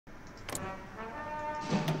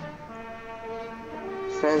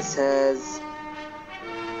France has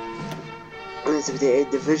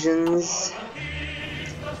 178 divisions.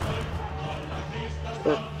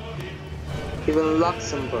 Even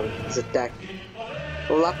Luxembourg is attacked.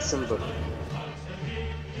 Luxembourg.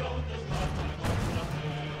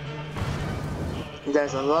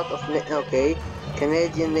 There's a lot of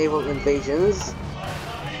Canadian naval invasions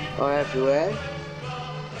are everywhere.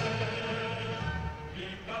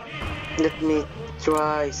 Let me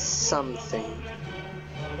try something.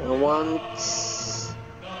 I want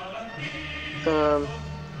a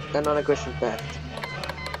non-aggression pact.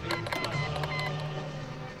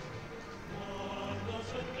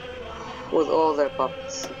 With all their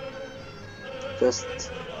puppets.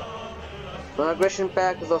 Just non-aggression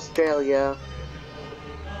pact with Australia.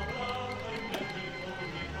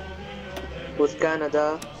 With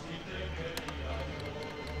Canada.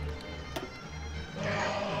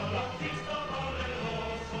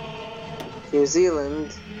 New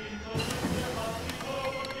Zealand.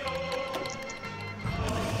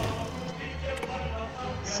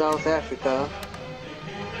 South Africa.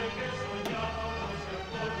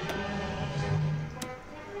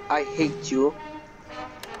 I hate you.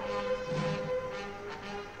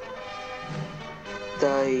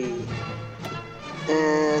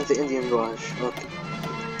 And the Indian Raj. Okay.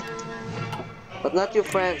 But not you,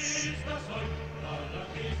 France.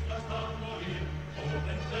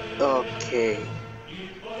 Okay.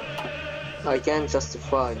 I can't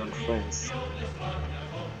justify on France.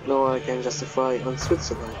 No, I can justify on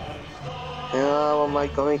Switzerland. How am I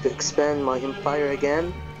going to expand my empire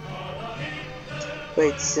again?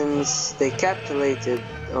 Wait, since they capitulated,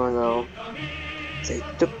 oh no, they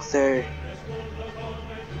took their...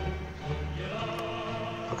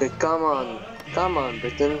 Okay, come on,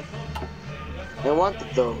 Britain. I wanted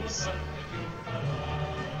those.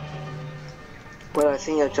 Well, I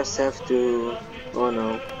think I just have to... Oh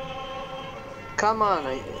no. Come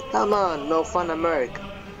on, no fun, America.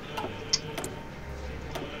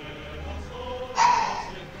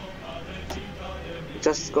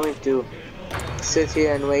 Just going to sit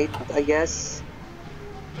here and wait, I guess.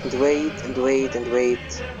 And wait, and wait, and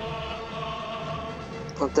wait.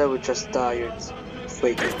 Until we're just tired of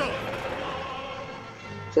waiting.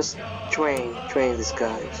 Just train this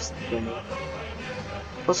guy, just train.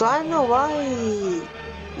 Also, I don't know why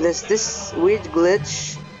there's this weird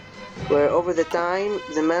glitch where over the time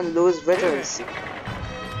the men lose veterancy.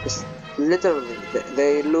 Just literally,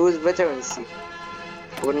 they lose veterancy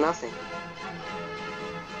for nothing.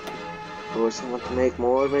 Of course, I want to make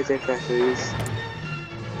more military factories,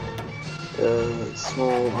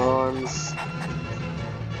 small arms,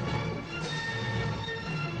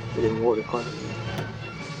 with a war economy.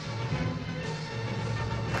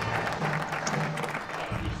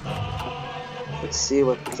 Let's see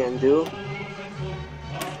what we can do.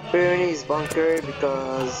 Pyrenees bunker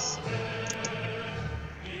because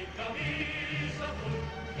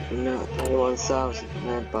no, only 1,000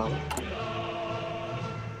 manpower.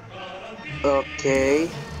 Okay,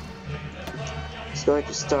 it's going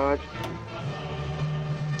to start.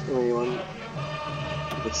 Anyone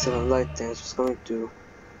with 7 light tanks is going to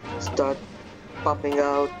start popping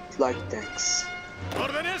out light tanks.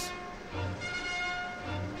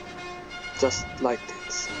 Just light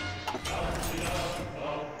tanks.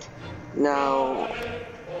 Now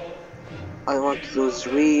I want to lose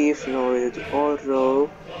Reef in order to auto.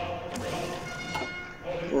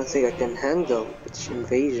 I don't think I can handle British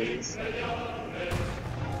invasions.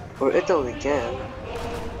 Or Italy can.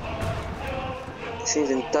 It seems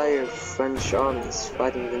the entire French army is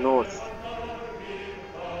fighting the north.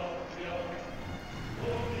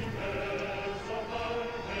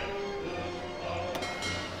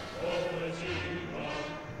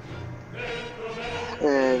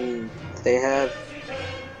 And they have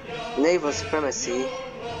naval supremacy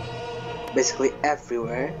basically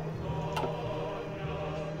everywhere.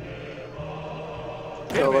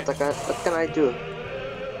 So what can I do?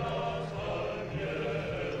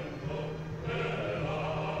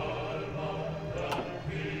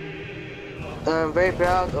 I'm very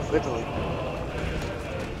proud of Italy.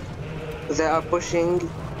 They are pushing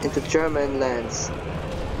into German lands.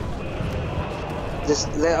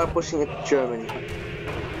 They are pushing into Germany.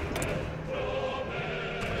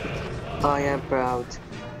 I am proud.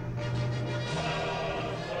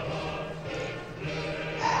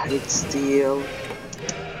 It's steel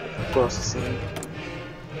processing.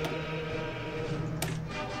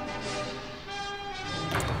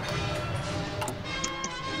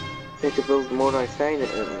 I need to build more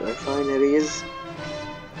refineries.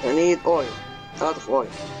 I need oil, a lot of oil.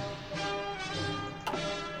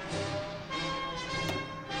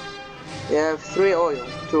 We have 3 oil,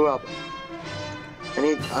 2 rubber. I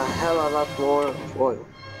need a hell of a lot more of oil.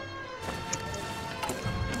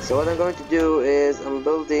 So what I'm going to do is I'm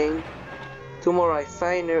building 2 more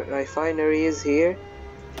refineries here,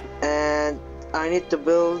 and I need to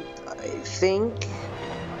build, I think,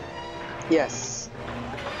 yes,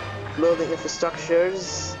 building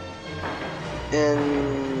infrastructures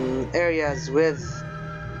in areas with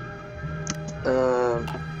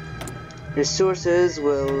resources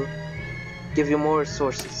will give you more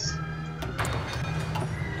resources.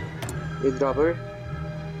 With rubber,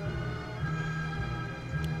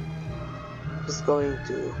 just going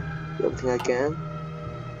to do everything I can.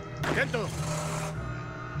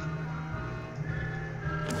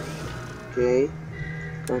 Okay,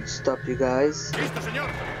 going to stop you guys.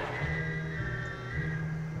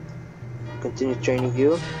 Continue training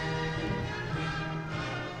you.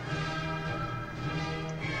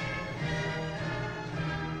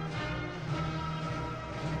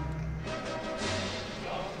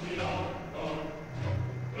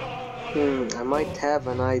 I might have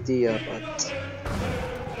an idea, but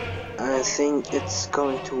I think it's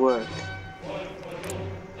going to work.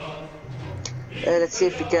 Let's see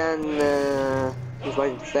if we can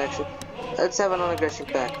invite the faction. Let's have a non-aggression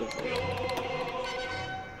pact with them.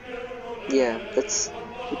 Yeah, let's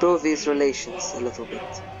improve these relations a little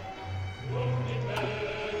bit.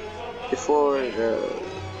 Before,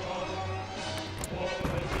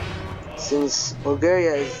 since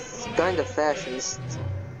Bulgaria is kind of fascist,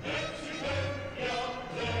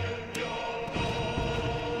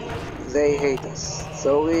 they hate us.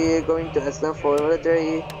 So we're going to ask them for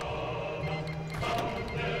military.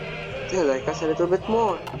 They like us a little bit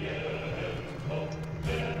more.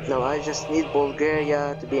 Now I just need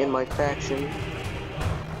Bulgaria to be in my faction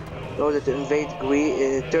in order to invade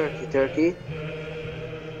Turkey,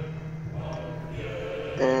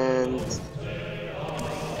 and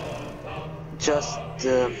just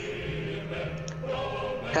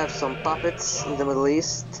have some puppets in the Middle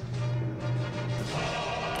East.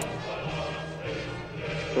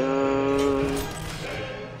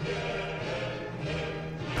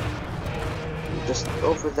 Just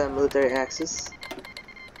offer them military access.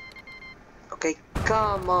 Okay,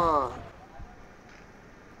 come on!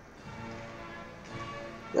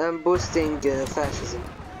 I'm boosting fascism.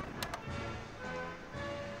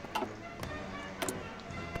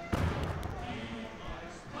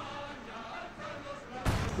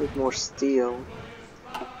 Need more steel.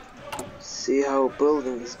 See how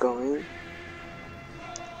building is going.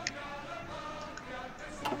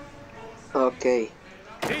 Okay.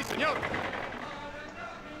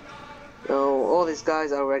 Now all these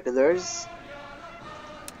guys are regulars.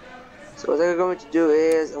 So what I'm going to do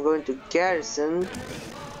is I'm going to garrison.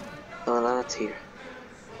 No, not here.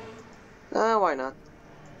 Why not?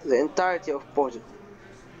 The entirety of Portugal.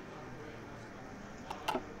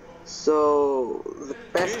 So the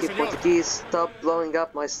pesky Portuguese stop blowing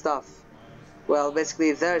up my stuff. Well,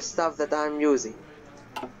 basically their stuff that I'm using.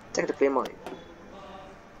 Technically mine.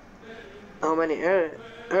 How many air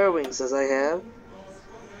wings does I have?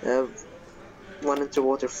 I have 1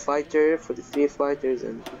 underwater fighter, 43 fighters,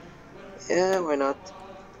 and yeah, why not?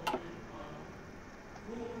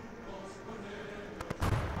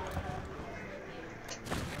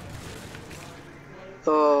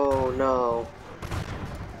 Oh no.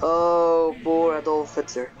 Oh, poor Adolf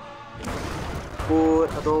Hitler. Poor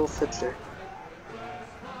Adolf Hitler.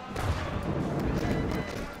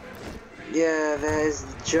 Yeah, there's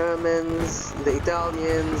the Germans, the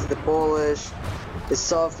Italians, the Polish, the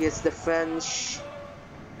Soviets, the French.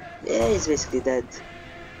 Yeah, he's basically dead.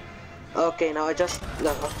 Okay, now I just...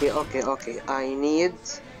 No, okay. I need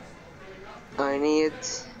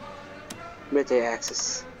military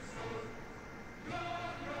access.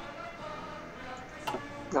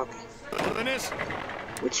 Okay.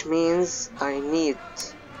 Which means I need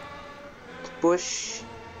to push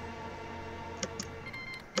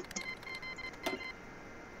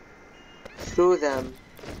through them,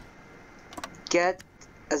 get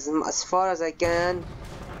as far as I can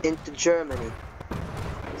into Germany,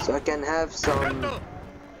 so I can have some.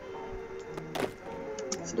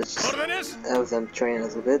 Let's just have them train a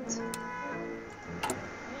little bit.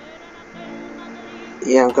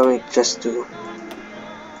 Yeah, I'm going just to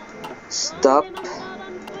stop.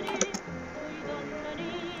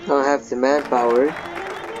 I don't have the manpower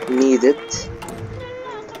needed.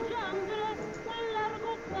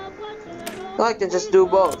 I can just do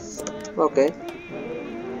both. Okay.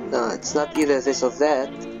 No, it's not either this or that.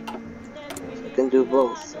 So I can do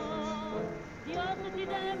both.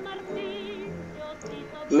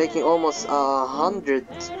 Making almost 100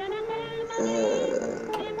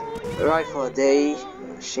 Rifle a day,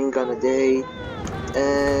 machine gun a day,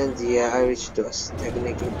 and yeah, I reached to a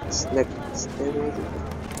stagnating.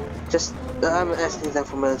 Just I'm asking them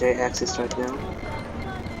for military access right now.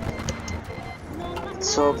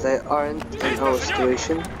 Let's hope they aren't in our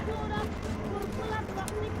situation.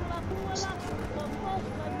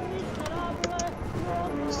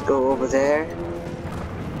 Let's go over there.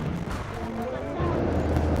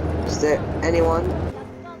 Is there anyone?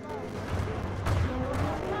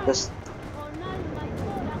 Just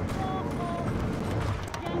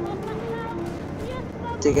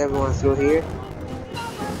take everyone through here.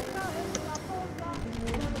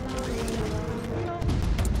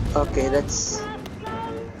 Okay, let's.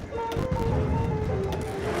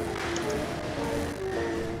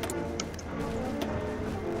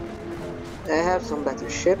 I have some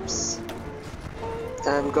battleships.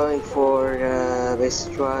 I'm going for base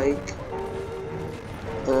strike.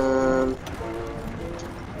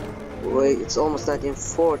 Wait, it's almost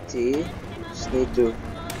 1940. Just need to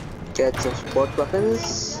get some support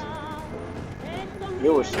weapons.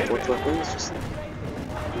 Newer support weapons.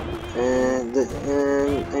 And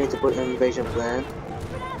I need to put an invasion plan.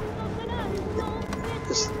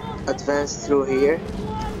 Just advance through here.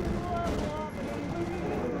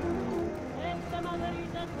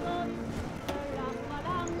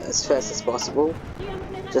 As fast as possible.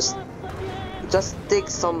 Just take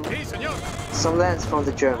some lands from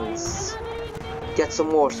the Germans. Get some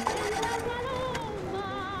more score.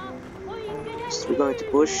 Just we're going to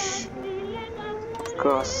push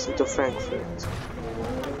across into Frankfurt.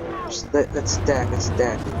 Just let's stack.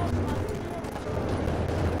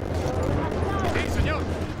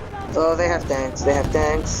 Oh, they have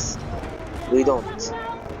tanks. We don't.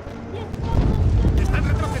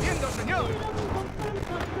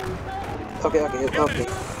 Okay.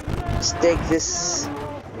 Let's take this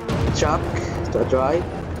truck to a drive.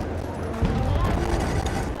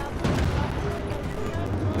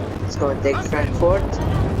 Let's go and take Frankfurt.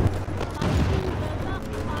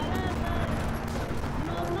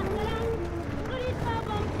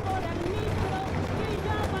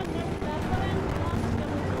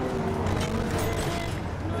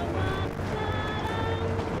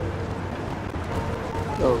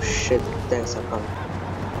 Oh shit, tanks are coming.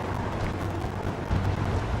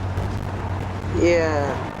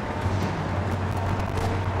 Yeah.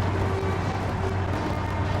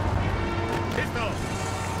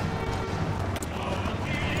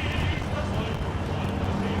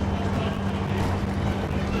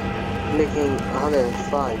 Making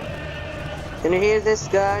 105. Can you hear this,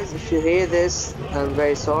 guys? If you hear this, I'm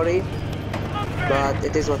very sorry, but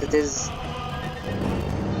it is what it is.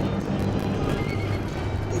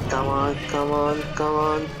 Come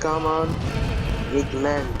on. Need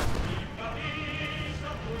men.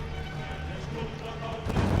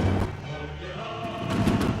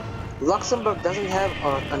 Luxembourg doesn't have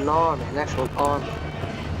an army, an actual army.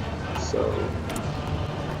 So,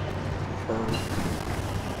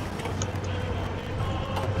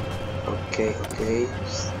 okay.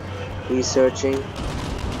 Researching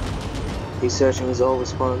is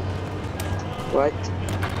always fun, right?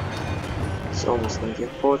 It's almost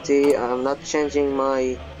 1940. I'm not changing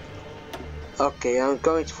my. Okay, I'm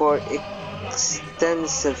going for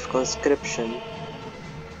extensive conscription.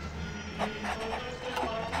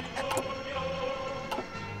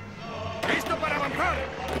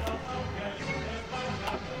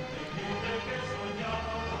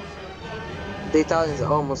 The Italians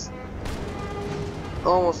are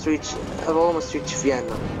almost reached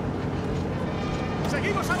Vienna.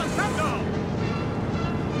 Seguimos avanzando.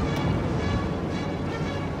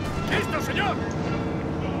 Listo, señor.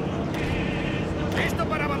 Listo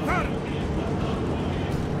para avanzar.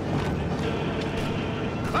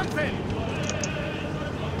 Avancen.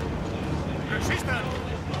 Resistan.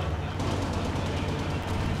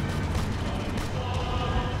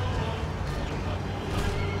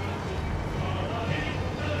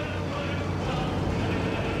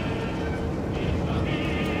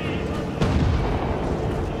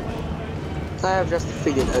 I have just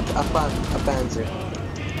defeated a panzer.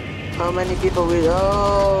 How many people will?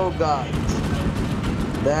 Oh god,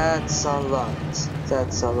 that's a lot.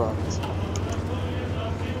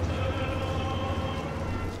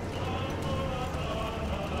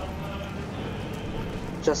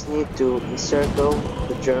 Just need to encircle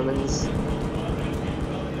the Germans.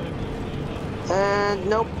 And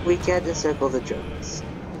nope, we can't encircle the Germans.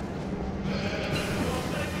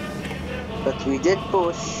 But we did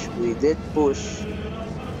push.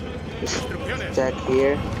 Just attack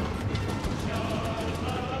here.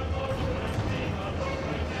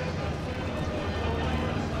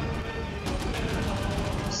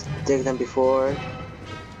 take them before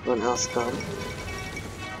one else come.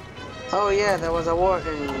 Oh yeah, there was a war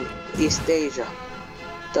in East Asia.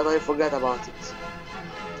 Totally forgot about it.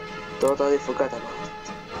 Totally forgot about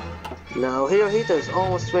it. Now Hirohito is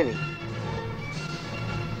almost winning.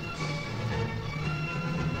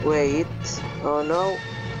 Wait, oh no.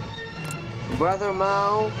 Brother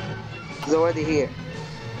Mao is already here.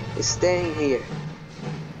 He's staying here.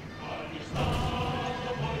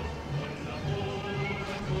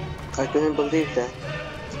 I couldn't believe that.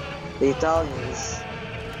 The Italians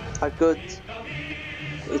are good.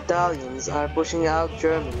 The Italians are pushing out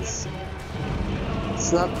Germans.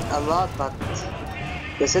 It's not a lot, but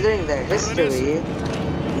considering their history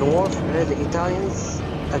in warfare, the Italians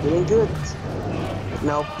are doing good.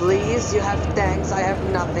 Now please, you have tanks, I have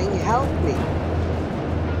nothing, help me!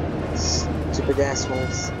 Stupid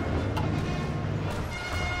assholes.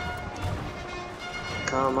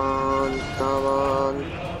 Come on, come on.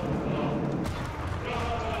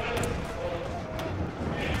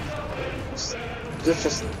 Let's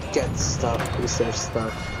just get stuff, research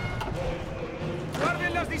stuff.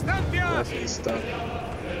 ¡Guarden las distancias! Lovely stuff.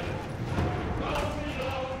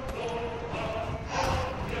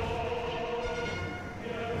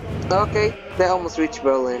 Okay, they almost reached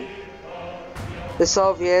Berlin. The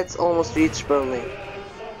Soviets almost reached Berlin.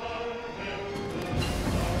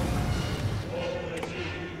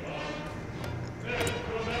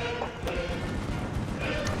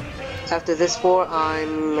 After this war,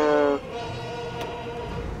 I'm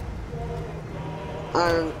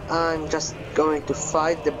just going to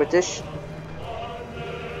fight the British.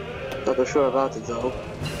 Not too sure about it though.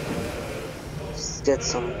 Just get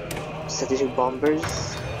some strategic bombers.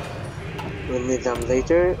 We'll need them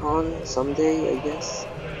later on, someday, I guess.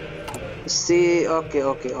 See, okay.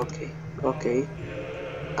 I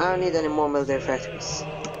don't need any more military factories.